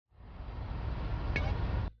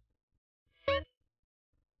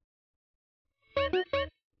I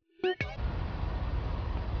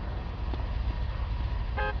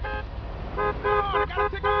gotta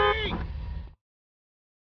take a knee!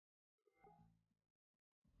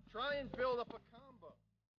 Try and build up a combo.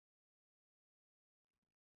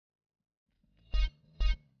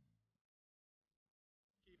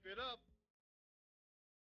 Keep it up.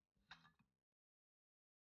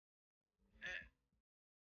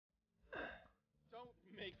 Don't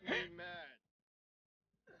make me mad.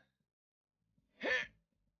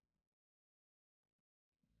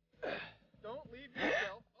 Don't leave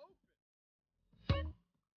yourself open.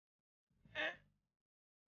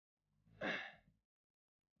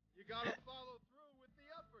 You gotta follow through with the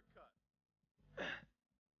uppercut.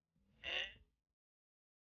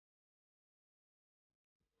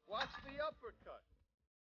 Watch the uppercut.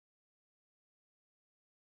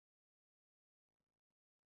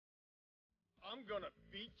 I'm gonna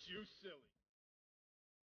beat you silly.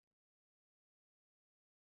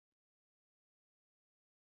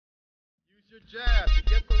 Use your jab to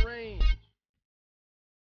get the range.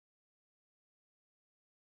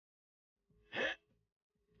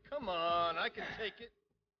 Come on, I can take it.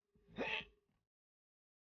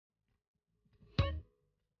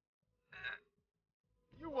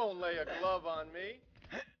 You won't lay a glove on me.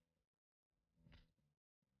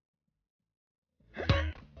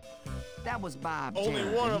 That was Bob Only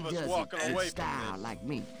Jones, one and of he us does walking it away with from style this. like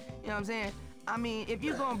me. You know what I'm saying? I mean, if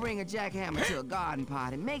you're gonna bring a jackhammer to a garden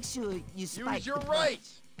party, make sure you spike Use your the right.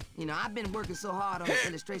 punch. You know, I've been working so hard on the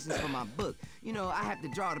illustrations for my book. You know, I have to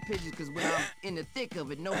draw the pictures because when I'm in the thick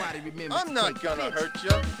of it, nobody remembers I'm to not take gonna pictures.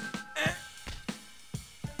 hurt you.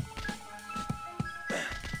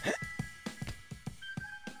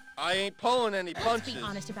 I ain't pulling any Let's punches. be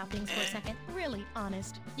honest about things for a second. Really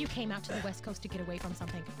honest. You came out to the West Coast to get away from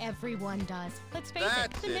something. Everyone does. Let's face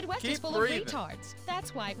That's it, the it. Midwest is Keep full breathing. of retards.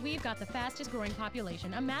 That's why we've got the fastest growing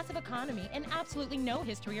population, a massive economy, and absolutely no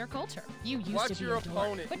history or culture. You used Watch to be your a dork,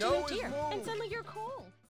 opponent. but Know you moved his here, move. and suddenly you're cool.